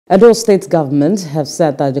Edo State Government have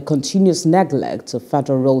said that the continuous neglect of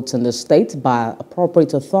federal roads in the state by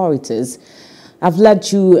appropriate authorities have led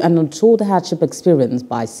to an untold hardship experienced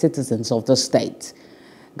by citizens of the state.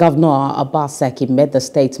 Governor Obaseki made the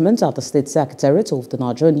statement at the State Secretariat of the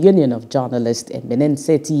Nigerian Union of Journalists in Benin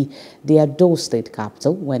City, the Edo State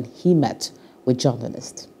capital, when he met with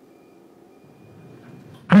journalists.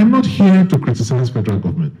 I'm not here to criticize federal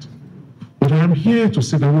government, but I'm here to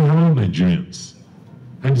say that we are all Nigerians.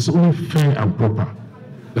 And it's only fair and proper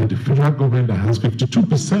that the federal government that has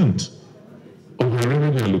 52% of our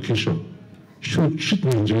revenue allocation should treat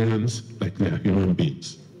Nigerians like they are human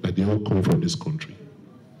beings, that they all come from this country.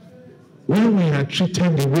 When we are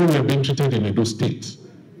treated the way we are being treated in Edo State,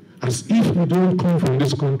 as if we don't come from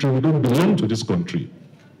this country, we don't belong to this country,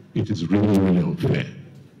 it is really, really unfair.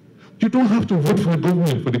 You don't have to vote for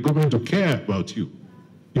the government to care about you.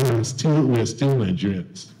 We are still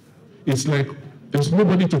Nigerians. It's like there's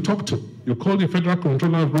nobody to talk to. You call the federal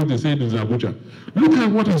controller of roads, they say it is Abuja. Look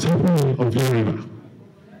at what has happened on Via River,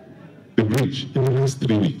 the bridge, in the last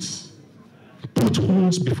 3 weeks.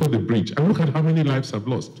 Potholes before the bridge, and look at how many lives have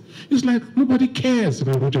lost. It's like nobody cares in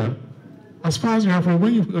Abuja. As far as you are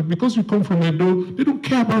from, because you come from Edo, they don't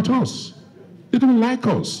care about us. They don't like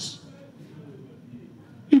us.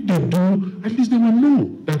 If they do, at least they will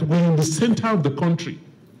know that we're in the center of the country.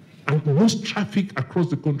 And most traffic across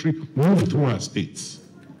the country move through our states.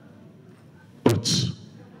 But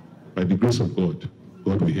by the grace of God,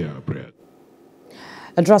 God will hear our prayer.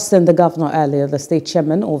 Addressing the governor earlier, the state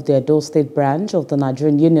chairman of the Edo State branch of the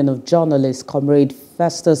Nigerian Union of Journalists, Comrade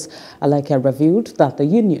Festus Aleke, revealed that the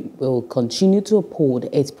union will continue to uphold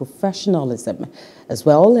its professionalism as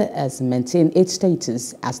well as maintain its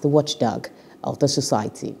status as the watchdog of the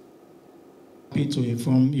society. Happy to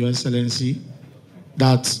inform Your Excellency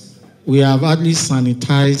that we have hardly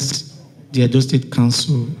sanitized the Edo State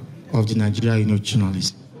Council of the Nigerian Union of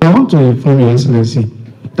Journalists. I want to inform Your Excellency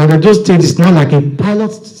that Edo State is not like a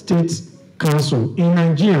pilot state council in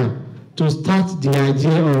Nigeria to start the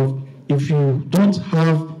idea of if you don't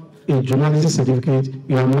have a journalism certificate,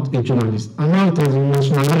 you are not a journalist. And now it has been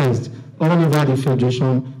nationalized all over the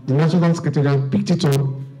Federation. The National Secretariat picked it up.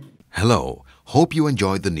 Hello. Hope you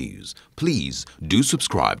enjoyed the news. Please do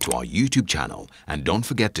subscribe to our YouTube channel and don't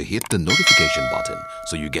forget to hit the notification button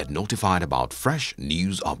so you get notified about fresh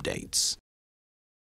news updates.